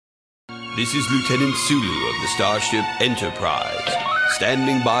This is Lieutenant Sulu of the Starship Enterprise,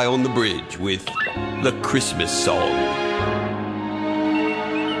 standing by on the bridge with the Christmas song.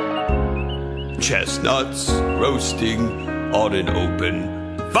 Chestnuts roasting on an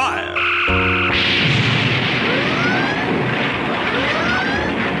open fire.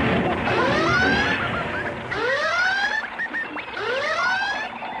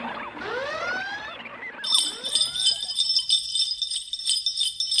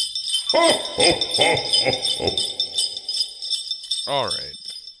 All right.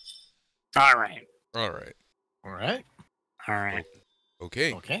 All right. All right. All right. All right.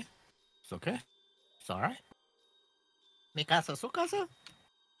 Okay. Okay. It's okay. It's all right. Mi casa, su casa?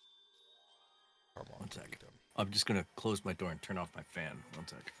 Come on. One second. I'm just going to close my door and turn off my fan. One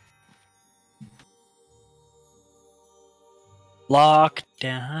second.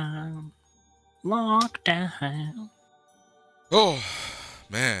 Lockdown. Lockdown. Oh,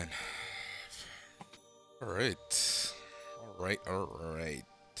 man. All right. All right. All right.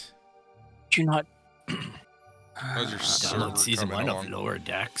 Do you not? How's your Download server season coming 1 along? of Lower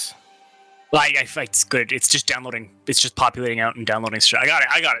Decks. It's good. It's just downloading. It's just populating out and downloading shit. I got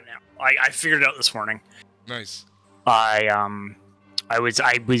it now. I figured it out this morning. Nice. I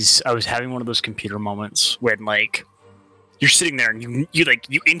was having one of those computer moments when like you're sitting there and you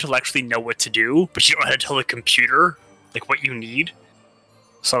intellectually know what to do, but you don't know how to tell the computer like what you need.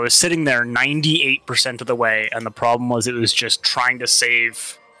 So I was sitting there 98% of the way, and the problem was it was just trying to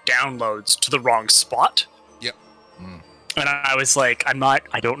save downloads to the wrong spot. Yep. And I was like, I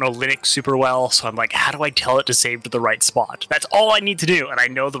don't know Linux super well, so I'm like, how do I tell it to save to the right spot? That's all I need to do, and I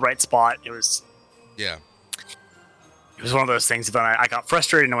know the right spot. It was one of those things that I got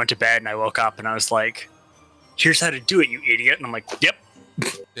frustrated and I went to bed and I woke up and I was like, here's how to do it, you idiot. And I'm like, yep.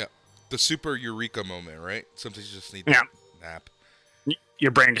 Yeah. The super eureka moment, right? Sometimes you just need Yeah. a nap. Your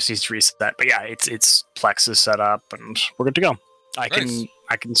brain just needs to reset. But yeah, it's Plex is set up and we're good to go. I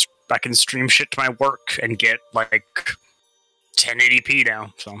can stream shit to my work and get like 1080p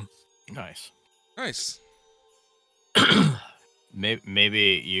now. So Nice. Nice.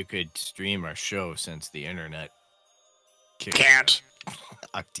 Maybe you could stream our show since the internet kicked can't.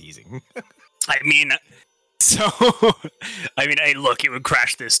 I'm teasing. Hey, look, it would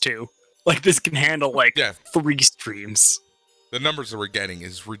crash this too. Like this can handle like Yeah. 3 streams. The numbers that we're getting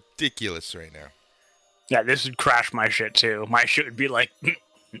is ridiculous right now. Yeah, this would crash my shit too. My shit would be like,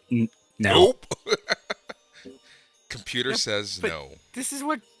 no. Nope. Computer Yeah, says but- no. This is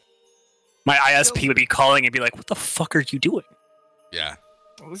what My ISP would be calling and be like, what the fuck are you doing? Yeah.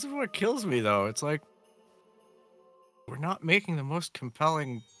 kills me though. It's like we're not making the most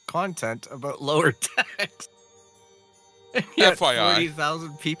compelling content about Lower Decks. And yet FYI.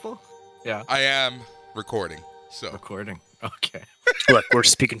 40,000 people? Yeah. I am recording. So Recording. Okay. Look, we're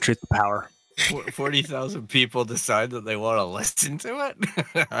speaking truth to power. 40,000 people decide that they want to listen to it?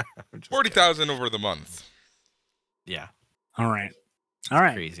 I'm just 40,000 over the month. kidding. Yeah. All right. All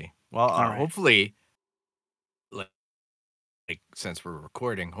right. Crazy. Well, All right. hopefully, like, since we're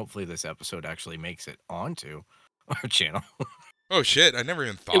recording, hopefully this episode actually makes it onto our channel. Oh shit! I never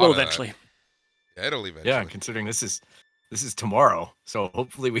even thought. It will of that. eventually. Yeah, it'll eventually. Yeah, considering this is tomorrow, so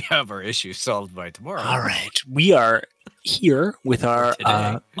hopefully we have our issue solved by tomorrow. All right. We are here with our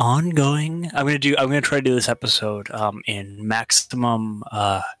Today. ongoing. I'm gonna try to do this episode in maximum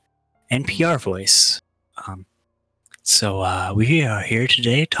NPR voice. So we are here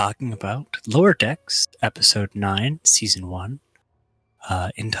today talking about Lower Decks, episode 9, season 1,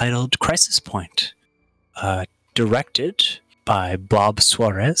 entitled Crisis Point, directed by Bob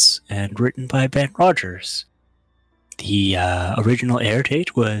Suarez and written by Ben Rogers. The original air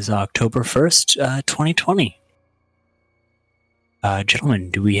date was October 1st, 2020. Gentlemen,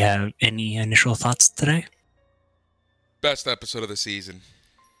 do we have any initial thoughts today? Best episode of the season.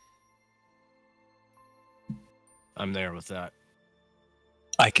 I'm there with that.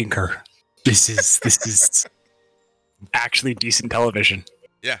 I concur. This is actually decent television.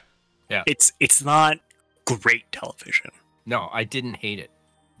 Yeah. Yeah. It's not great television. No, I didn't hate it.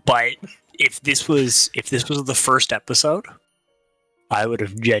 But if this was the first episode, I would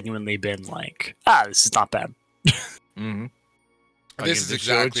have genuinely been like, this is not bad. Mm-hmm. This is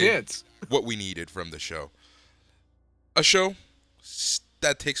exactly what we needed from the show. A show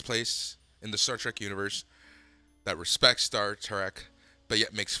that takes place in the Star Trek universe, that respects Star Trek, but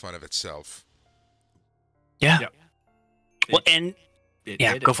yet makes fun of itself. Yeah. Yep. Well, and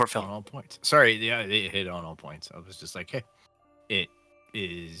yeah, hit go it for it, Phil. on all points. Sorry, yeah, it hit on all points. I was just like, hey, it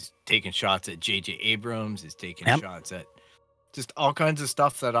is taking shots at J.J. Abrams, is taking Yep. shots at just all kinds of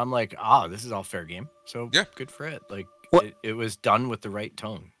stuff that I'm like, this is all fair game. So Yeah. good for it. Like What- it was done with the right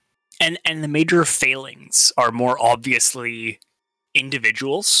tone. And the major failings are more obviously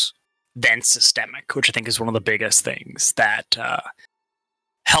individuals than systemic, which I think is one of the biggest things that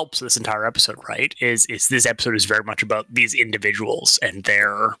helps this entire episode, right? Is this episode is very much about these individuals and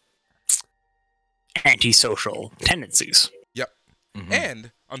their antisocial tendencies. Yep. Mm-hmm.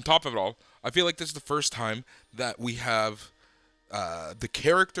 And on top of it all, I feel like this is the first time that we have the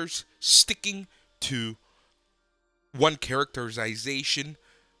characters sticking to one characterization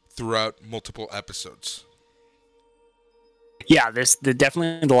throughout multiple episodes. Yeah,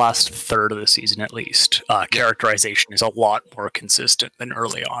 definitely the last third of the season at least. Characterization is a lot more consistent than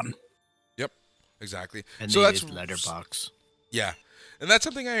early on. Yep, exactly. And so that's letterbox. Yeah, and that's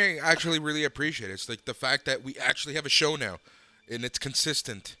something I actually really appreciate. It's like the fact that we actually have a show now, and it's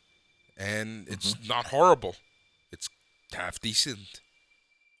consistent, and it's not horrible. It's half decent.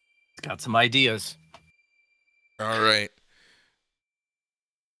 It's got some ideas. All right.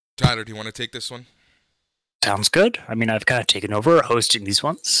 Tyler, do you want to take this one? Sounds good. I mean, I've kind of taken over hosting these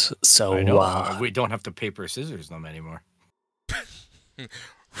ones, so I know. We don't have to paper scissors them anymore.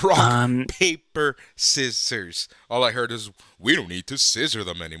 Rock, paper, scissors. All I heard is we don't need to scissor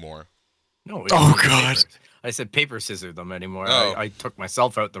them anymore. No. Oh God! I said paper scissor them anymore. Oh. I took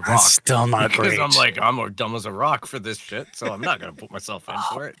myself out the rock. That's still not because great. I'm like, I'm more dumb as a rock for this shit, so I'm not gonna put myself in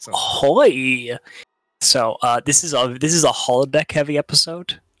for it. So. Ahoy! So this is a holodeck heavy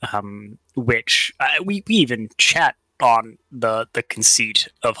episode, which we even chat on the conceit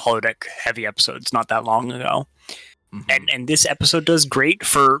of holodeck heavy episodes not that long ago, and this episode does great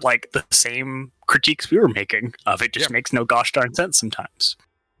for like the same critiques we were making of it. Just makes no gosh darn sense sometimes.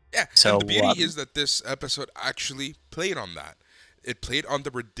 Yeah. So and the beauty is that this episode actually played on that. It played on the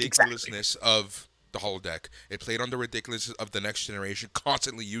ridiculousness of the holodeck. It played on the ridiculousness of the Next Generation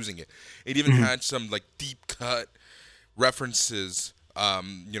constantly using it. It even had some like deep cut references.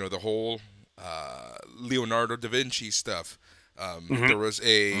 The whole Leonardo da Vinci stuff. There was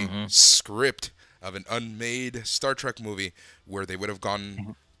a script of an unmade Star Trek movie where they would have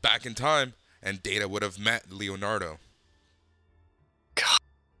gone back in time and Data would have met Leonardo. God.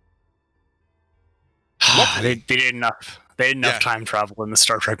 They did enough. They had enough time travel in the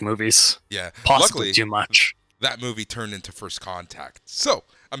Star Trek movies. Yeah. Possibly Luckily, too much. That movie turned into First Contact. So,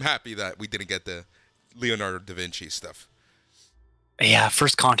 I'm happy that we didn't get the Leonardo da Vinci stuff. Yeah,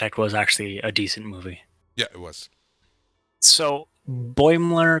 First Contact was actually a decent movie. Yeah, it was. So,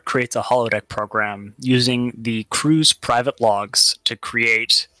 Boimler creates a holodeck program using the crew's private logs to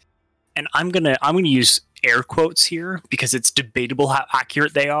create, and I'm gonna use air quotes here because it's debatable how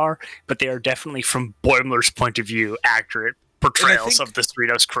accurate they are, but they are definitely, from Boimler's point of view, accurate portrayals of the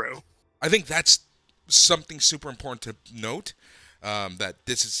Cerritos crew. I think that's something super important to note, that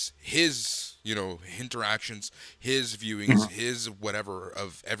this is his, interactions, his viewings, his whatever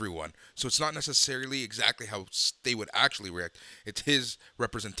of everyone. So it's not necessarily exactly how they would actually react. It's his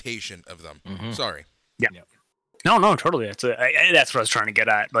representation of them. Sorry. Yeah. No, totally. That's what I was trying to get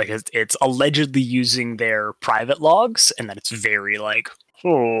at. Like, it's allegedly using their private logs, and then it's very like,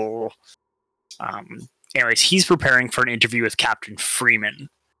 Anyways, he's preparing for an interview with Captain Freeman.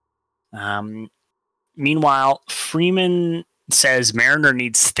 Meanwhile, Freeman says Mariner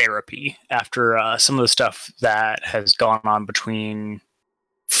needs therapy after some of the stuff that has gone on between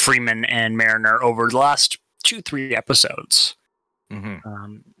Freeman and Mariner over the last 2-3 episodes.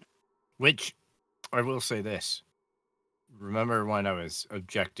 Which, I will say this. Remember when I was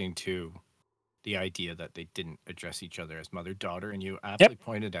objecting to the idea that they didn't address each other as mother-daughter, and you aptly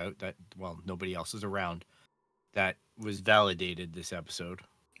pointed out that, well, nobody else is around. That was validated this episode.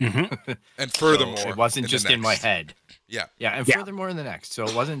 And furthermore, so it wasn't just in my head. Yeah. And furthermore in the next. So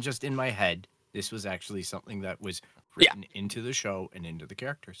it wasn't just in my head. This was actually something that was written into the show and into the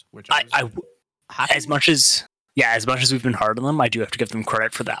characters. Which as much as we've been hard on them, I do have to give them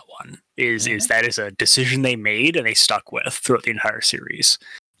credit for that one. Is that is a decision they made and they stuck with throughout the entire series.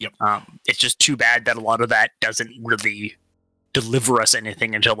 Yep. It's just too bad that a lot of that doesn't really deliver us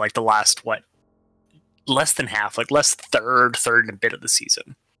anything until like the last less than half, like third and a bit of the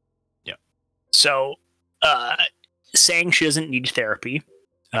season. Yeah. So, saying she doesn't need therapy,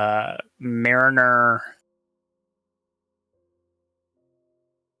 Mariner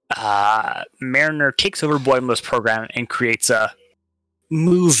takes over Boimler's program and creates a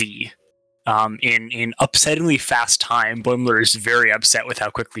movie in upsettingly fast time. Boimler is very upset with how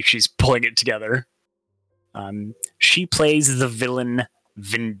quickly she's pulling it together. She plays the villain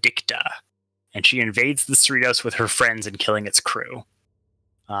Vindicta, and she invades the Cerritos with her friends and killing its crew.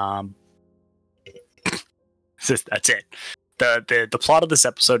 That's it. The plot of this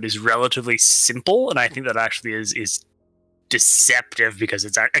episode is relatively simple, and I think that actually is deceptive because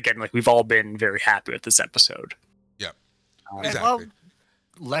it's, again, like we've all been very happy with this episode. Yeah, exactly. Well,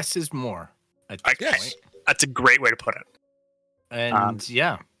 less is more at this point. That's a great way to put it. And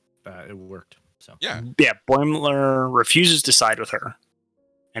it worked. So yeah, Boimler refuses to side with her,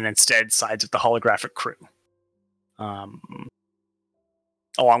 and instead sides with the holographic crew, along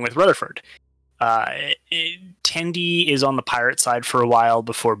with Rutherford. Tendi is on the pirate side for a while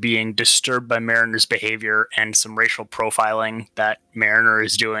before being disturbed by Mariner's behavior and some racial profiling that Mariner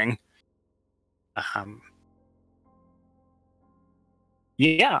is doing.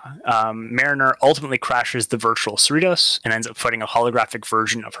 Mariner ultimately crashes the virtual Cerritos and ends up fighting a holographic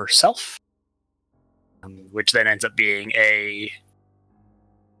version of herself, which then ends up being I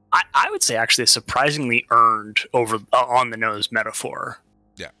would say actually a surprisingly earned on the nose metaphor.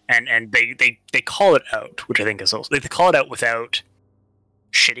 Yeah, and they call it out, which I think is also, they call it out without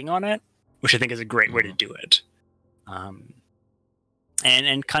shitting on it, which I think is a great way to do it.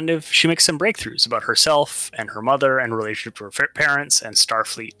 And kind of she makes some breakthroughs about herself and her mother and relationship to her parents and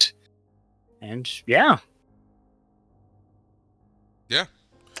Starfleet, and exactly.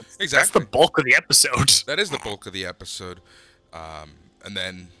 That's the bulk of the episode. That is the bulk of the episode, and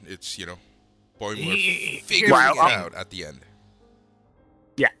then it's Boimler figuring it out at the end.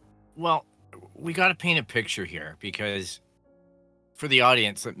 Well, we got to paint a picture here because for the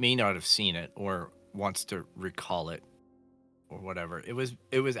audience that may not have seen it or wants to recall it or whatever, it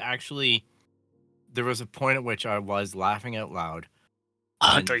was actually, there was a point at which I was laughing out loud.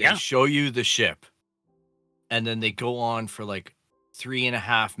 And they show you the ship, and then they go on for like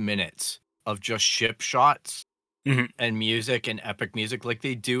 3.5 minutes of just ship shots and music and epic music like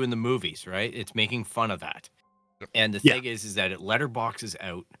they do in the movies, right? It's making fun of that. And the thing is that it letterboxes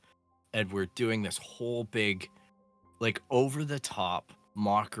out. And we're doing this whole big, like, over-the-top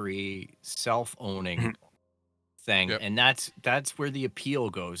mockery, self-owning thing. Yep. And that's where the appeal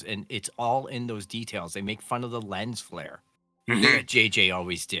goes. And it's all in those details. They make fun of the lens flare that JJ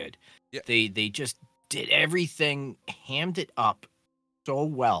always did. Yep. They just did everything, hammed it up so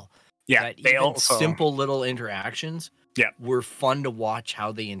well. Yeah, that even also simple little interactions were fun to watch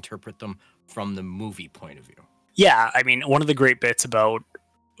how they interpret them from the movie point of view. Yeah, I mean, one of the great bits about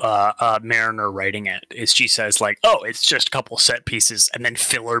Mariner writing it is she says like, oh, it's just a couple set pieces and then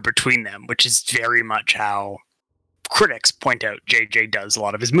filler between them, which is very much how critics point out JJ does a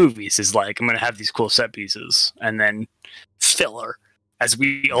lot of his movies, is like, I'm going to have these cool set pieces and then filler, as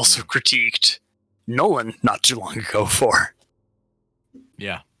we also critiqued Nolan not too long ago for.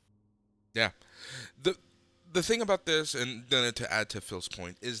 Yeah. The thing about this, and then to add to Phil's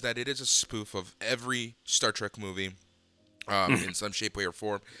point, is that it is a spoof of every Star Trek movie in some shape, way, or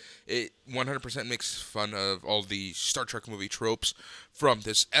form. It 100% makes fun of all the Star Trek movie tropes, from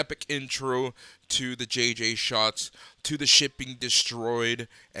this epic intro to the JJ shots to the ship being destroyed,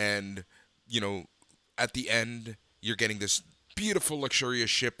 and at the end you're getting this beautiful luxurious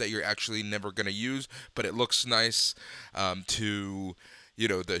ship that you're actually never going to use, but it looks nice, to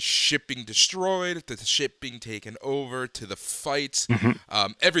the ship being destroyed, to the ship being taken over, to the fights.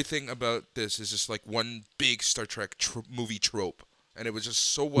 Everything about this is just like one big Star Trek movie trope. And it was just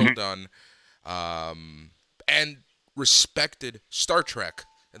so well done. And respected Star Trek.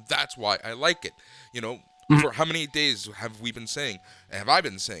 And that's why I like it. For how many days have I been saying,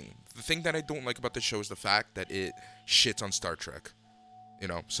 the thing that I don't like about the show is the fact that it shits on Star Trek.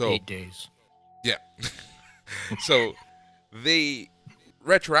 So 8 days. Yeah. So they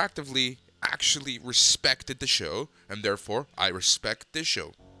retroactively actually respected the show, and therefore I respect this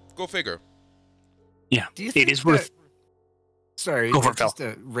show. Go figure. Yeah, it is worth. Sorry, just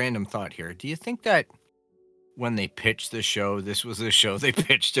a random thought here. Do you think that when they pitched the show, this was the show they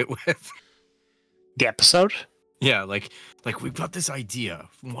pitched it with? The episode? Yeah, like we've got this idea.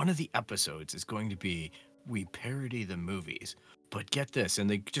 One of the episodes is going to be we parody the movies, but get this, and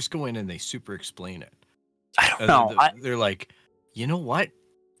they just go in and they super explain it. I don't know. They're like, you know what?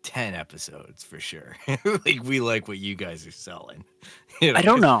 10 episodes for sure. Like, we like what you guys are selling. I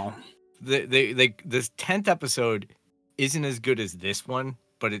don't know. This 10th episode isn't as good as this one,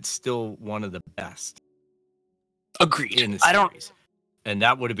 but it's still one of the best. Agreed. In the series. And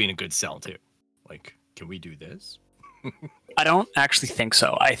that would have been a good sell too. Like, can we do this? I don't actually think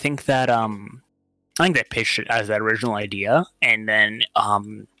so. I think that they pitched it as that original idea, and then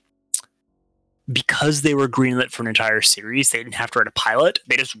because they were greenlit for an entire series, they didn't have to write a pilot.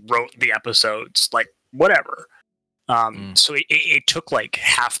 They just wrote the episodes, like, whatever. So it took like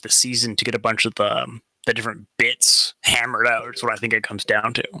half the season to get a bunch of the different bits hammered out. Is what I think it comes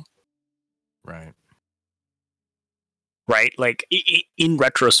down to. Right. Like, in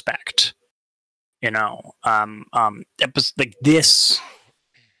retrospect, Episode like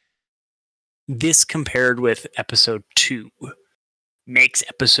this compared with episode 2 makes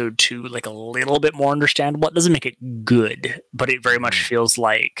episode 2 like a little bit more understandable. It doesn't make it good, but it very much feels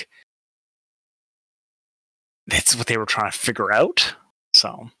like that's what they were trying to figure out.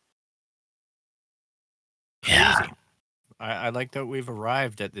 So, yeah. I like that we've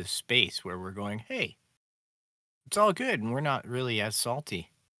arrived at this space where we're going, hey, it's all good, and we're not really as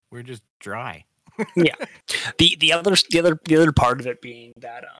salty. We're just dry. Yeah. The other part of it being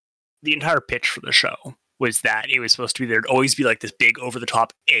that the entire pitch for the show was that it was supposed to be there'd always be like this big over the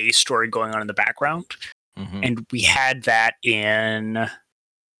top A story going on in the background, and we had that in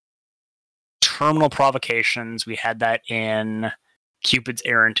Terminal Provocations. We had that in Cupid's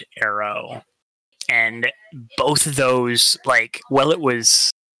Errant Arrow. And both of those, like, well, it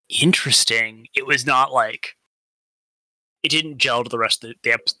was interesting. It was not like it didn't gel to the rest of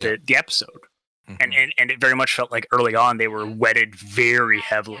the episode, and it very much felt like early on they were wedded very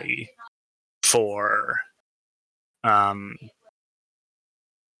heavily for, oh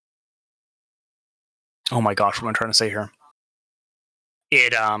my gosh, what am I trying to say here?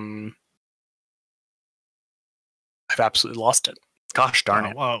 I've absolutely lost it. Gosh darn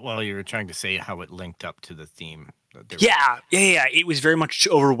it. Well, you were trying to say how it linked up to the theme. Yeah. It was very much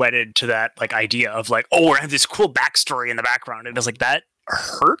overwedded to that like idea of like, oh, we're gonna have this cool backstory in the background. And it was like, that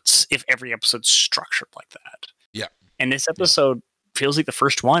hurts if every episode's structured like that. Yeah. And this episode feels like the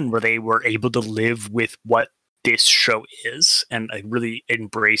first one where they were able to live with what this show is and like, really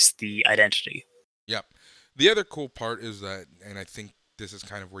embrace the identity. Yeah. The other cool part is that, and I think this is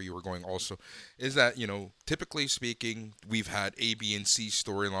kind of where you were going also, is that, typically speaking, we've had A, B, and C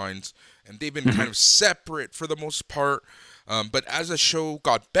storylines, and they've been kind of separate for the most part. But as the show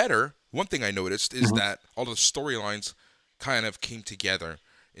got better, one thing I noticed is that all the storylines kind of came together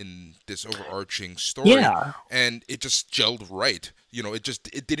in this overarching story. Yeah. And it just gelled right.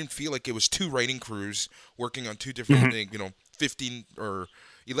 It didn't feel like it was two writing crews working on two different, 15 or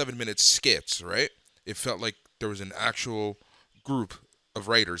 11-minute skits, right? It felt like there was an actual group of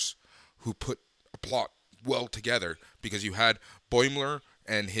writers who put a plot well together, because you had Boimler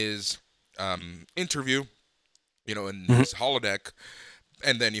and his interview, in his holodeck,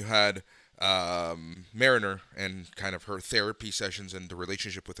 and then you had Mariner and kind of her therapy sessions and the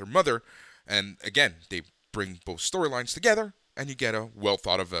relationship with her mother, and again, they bring both storylines together, and you get a well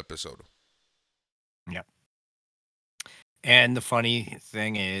thought of episode. Yep. And the funny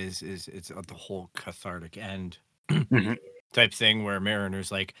thing is it's the whole cathartic end. Type thing where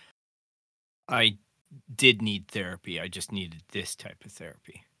Mariner's like, I did need therapy. I just needed this type of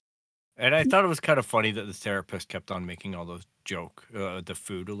therapy. And I thought it was kind of funny that the therapist kept on making all those the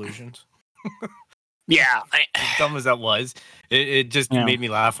food illusions. Yeah. As dumb as that was, it just made me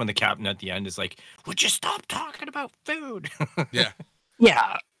laugh when the captain at the end is like, would you stop talking about food? Yeah.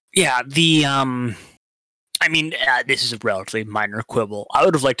 Yeah. Yeah. This is a relatively minor quibble. I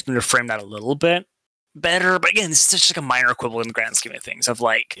would have liked them to frame that a little bit better, but again, it's just like a minor quibble in the grand scheme of things of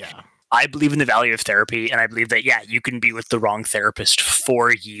like, I believe in the value of therapy, and I believe that, you can be with the wrong therapist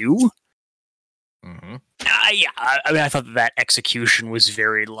for you. I thought that execution was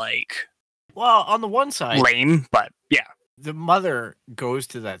very like, well, on the one side, lame, but the mother goes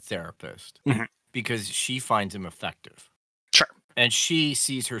to that therapist because she finds him effective. Sure. And she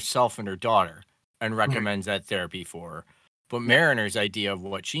sees herself and her daughter and recommends that therapy for her. But Mariner's idea of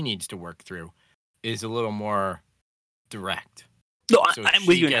what she needs to work through is a little more direct. No, so I'm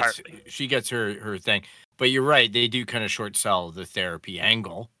with you entirely. She gets her thing. But you're right, they do kind of short sell the therapy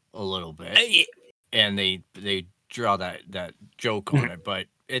angle a little bit. And they draw that joke on it, but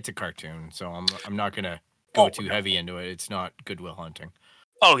it's a cartoon, so I'm not going to go too heavy into it. It's not Good Will Hunting.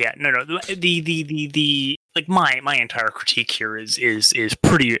 Oh yeah, no. The like my entire critique here is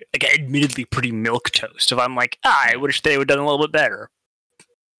pretty, like, admittedly pretty milquetoast. If I'm like, I wish they would have done a little bit better.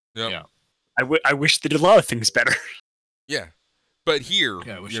 Yep. Yeah. I wish they did a lot of things better. Yeah. But here,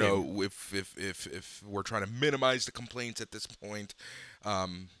 if we're trying to minimize the complaints at this point,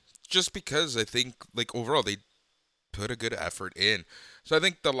 just because I think, like, overall they put a good effort in. So I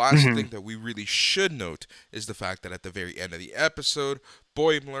think the last thing that we really should note is the fact that at the very end of the episode,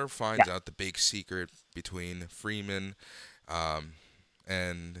 Boimler finds out the big secret between Freeman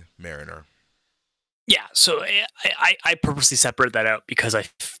and Mariner. Yeah, so I purposely separate that out because I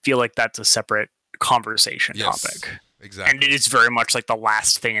feel like that's a separate conversation topic. Exactly. And it is very much like the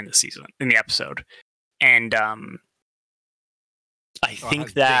last thing in the episode. And I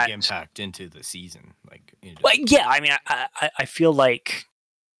think that big impact into the season. I feel like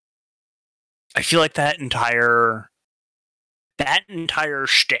that that entire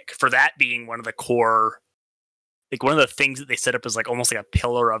shtick for that being one of the core, like one of the things that they set up as like almost like a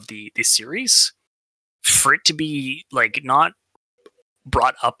pillar of the series, for it to be like not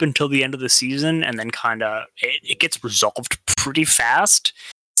brought up until the end of the season and then kind of it gets resolved pretty fast,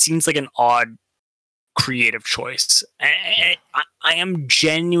 seems like an odd creative choice. I am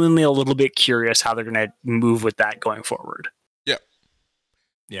genuinely a little bit curious how they're going to move with that going forward.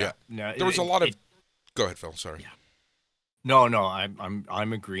 Yeah. No, there was a lot of. Go ahead, Phil. Sorry. Yeah. No,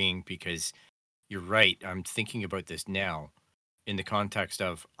 I'm agreeing because you're right. I'm thinking about this now in the context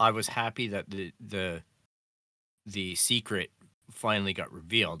of I was happy that the secret finally got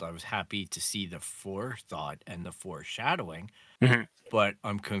revealed. I was happy to see the forethought and the foreshadowing, but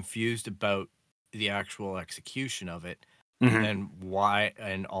I'm confused about the actual execution of it and why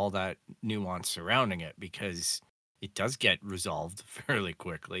and all that nuance surrounding it, because it does get resolved fairly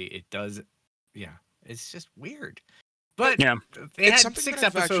quickly. It does. Yeah. It's just weird. But it's something that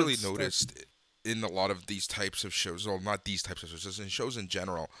I've actually noticed in a lot of these types of shows. Well, not these types of shows, just in shows in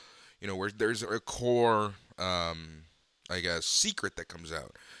general, where there's a core, I guess, secret that comes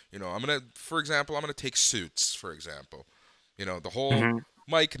out. For example, I'm going to take Suits, for example. The whole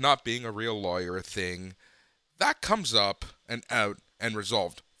Mike not being a real lawyer thing, that comes up and out and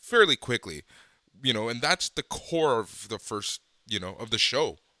resolved fairly quickly. And that's the core of the first, of the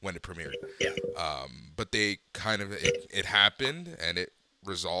show when it premiered. Yeah. But they kind of, it happened and it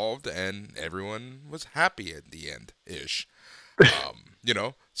resolved and everyone was happy at the end-ish.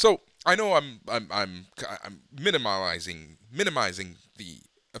 So I know I'm minimizing the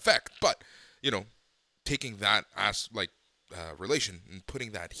effect, but, taking that as relation and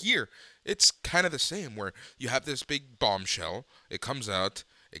putting that here, it's kind of the same where you have this big bombshell, it comes out,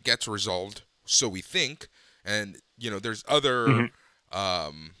 it gets resolved, so we think, and there's other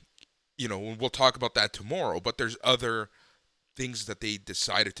we'll talk about that tomorrow, but there's other things that they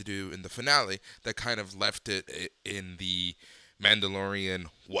decided to do in the finale that kind of left it in the Mandalorian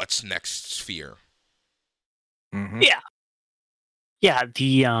what's next sphere. Yeah,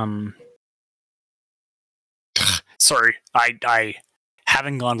 the sorry, I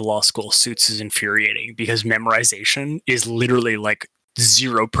having gone to law school, Suits is infuriating because memorization is literally like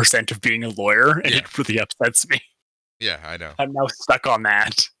 0% of being a lawyer, and it really upsets me. Yeah, I know. I'm now stuck on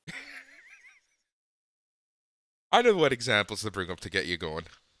that. I know what examples to bring up to get you going.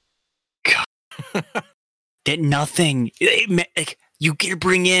 That nothing. Like, you get to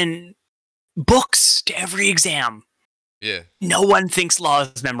bring in books to every exam. Yeah. No one thinks law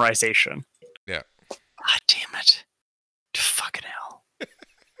is memorization. Yeah. God damn it. Fucking hell.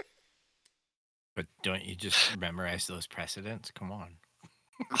 But don't you just memorize those precedents? Come on.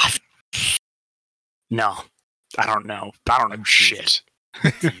 No. I don't know. I don't know shit.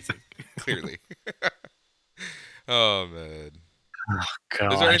 Clearly. Oh, man. Oh,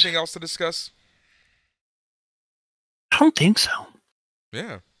 God. Is there anything else to discuss? I don't think so.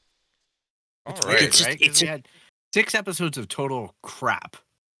 Yeah. All it's right. weird, right? We had 6 episodes of total crap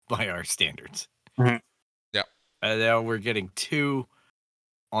by our standards. Mm-hmm. Yeah. And now we're getting 2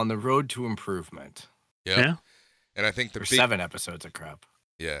 on the road to improvement. Yeah. And I think 7 episodes of crap.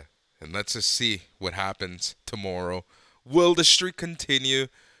 Yeah. And let's just see what happens tomorrow. Will the streak continue?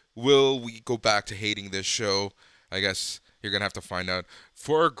 Will we go back to hating this show? I guess you're going to have to find out.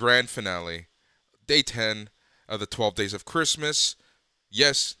 For our grand finale, day 10 of the 12 Days of Christmas.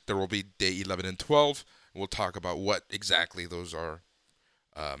 Yes, there will be day 11 and 12. We'll talk about what exactly those are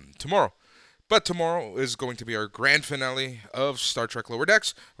tomorrow. But tomorrow is going to be our grand finale of Star Trek Lower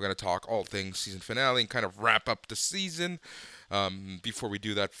Decks. We're going to talk all things season finale and kind of wrap up the season. Before we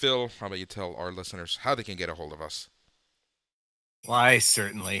do that, Phil, how about you tell our listeners how they can get a hold of us? Why,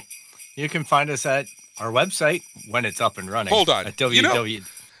 certainly. You can find us at our website when it's up and running. Hold on. At www.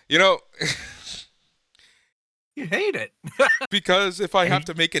 You hate it. Because if I have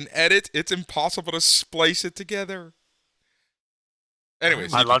to make an edit, it's impossible to splice it together.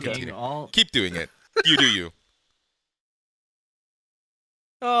 Anyways, I love it. Keep doing it. You do you.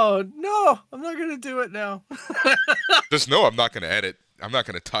 Oh, no. I'm not going to do it now. Just know I'm not going to edit. I'm not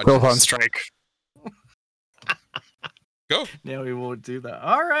going to touch Go it. on strike. Go. No, we won't do that.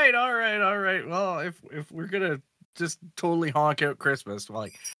 All right. Well, if we're going to just totally honk out Christmas,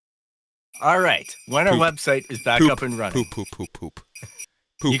 like, all right. When our website is back up and running. Poop.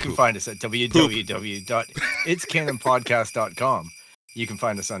 You can find us at www.itscanonpodcast.com. You can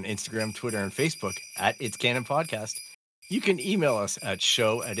find us on Instagram, Twitter, and Facebook at It's Canon Podcast. You can email us at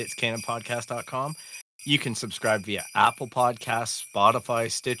show@itscanonpodcast.com. You can subscribe via Apple Podcasts,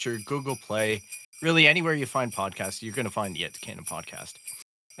 Spotify, Stitcher, Google Play. Really, anywhere you find podcasts, you're going to find the It's Canon Podcast.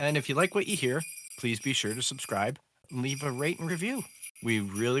 And if you like what you hear, please be sure to subscribe, leave a rate and review. We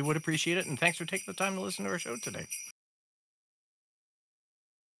really would appreciate it. And thanks for taking the time to listen to our show today.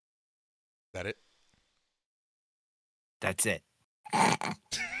 That it? That's it.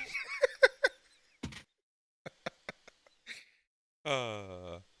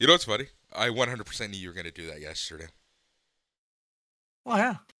 You know what's funny? I 100% knew you were going to do that yesterday. Well,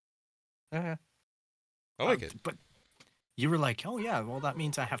 yeah. Yeah. I like it. But you were like, oh, yeah, well, that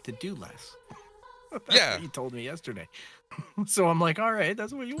means I have to do less. That's Yeah. what you told me yesterday. So I'm like, all right,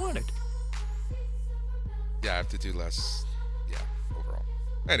 that's what you wanted. Yeah, I have to do less. Yeah, overall.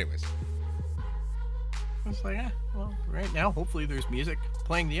 Anyways. I was like, well, right now, hopefully there's music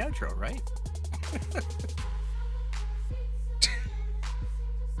playing the outro, right?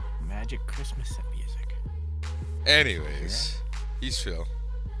 Magic Christmas music. Anyways, he's Phil.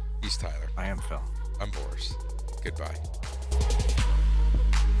 He's Tyler. I am Phil. I'm Boris. Goodbye.